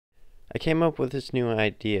I came up with this new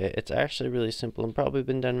idea. It's actually really simple and probably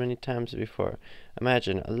been done many times before.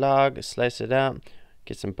 Imagine a log, slice it up,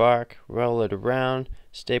 get some bark, roll it around,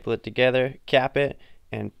 staple it together, cap it,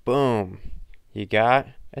 and boom! You got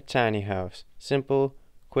a tiny house. Simple,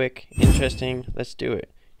 quick, interesting. Let's do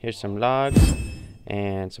it. Here's some logs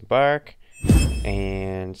and some bark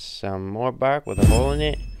and some more bark with a hole in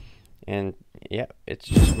it. And yep, it's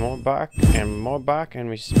just more bark, and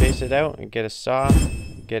we space it out and get a saw,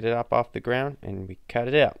 get it up off the ground, and we cut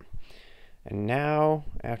it up. And now,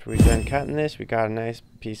 after we've done cutting this, we got a nice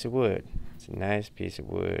piece of wood. It's a nice piece of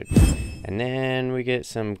wood. And then we get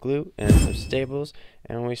some glue and some staples,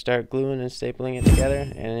 and we start gluing and stapling it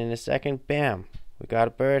together, and in a second, bam, we got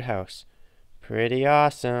a birdhouse. Pretty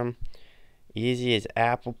awesome. Easy as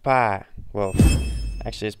apple pie. Well,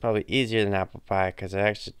 actually, it's probably easier than apple pie because I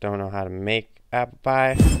actually don't know how to make apple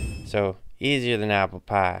pie. So, easier than apple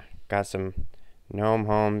pie. Got some gnome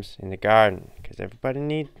homes in the garden because everybody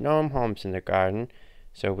needs gnome homes in their garden.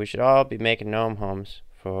 So, we should all be making gnome homes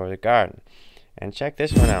for the garden. And check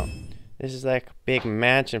this one out. This is like a big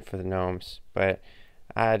mansion for the gnomes, but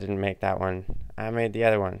I didn't make that one. I made the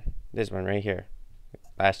other one. This one right here.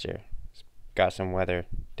 Last year. It's got some weather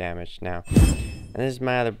damage now. And this is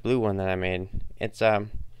my other blue one that I made. It's I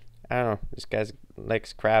don't know, this guy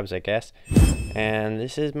likes crabs, I guess. And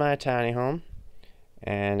this is my tiny home,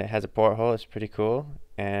 and it has a porthole. It's pretty cool.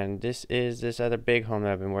 And this is this other big home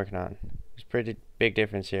that I've been working on. There's a pretty big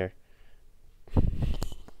difference here.